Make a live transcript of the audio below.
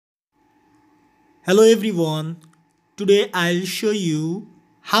Hello everyone. Today I'll show you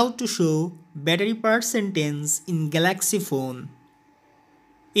how to show battery percentage in Galaxy phone.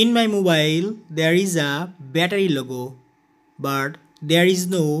 In my mobile there is a battery logo, but there is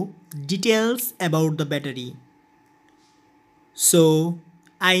no details about the battery. So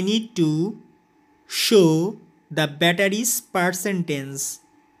I need to show the battery's percentage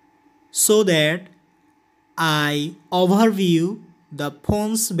so that I overview the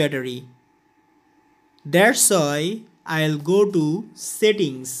phone's battery. That's why I'll go to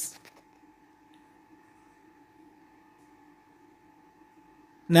settings.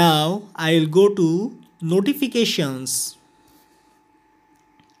 Now I'll go to notifications.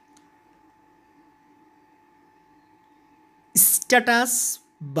 Status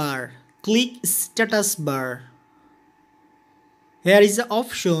bar. Click status bar. Here is the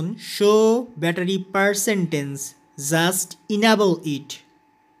option show battery percentage. Just enable it.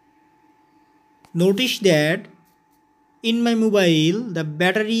 Notice that in my mobile the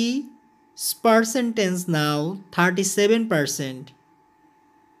battery percentage now 37%.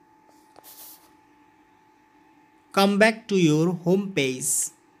 Come back to your home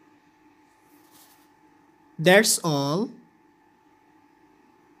page. That's all.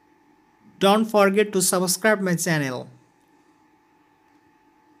 Don't forget to subscribe my channel.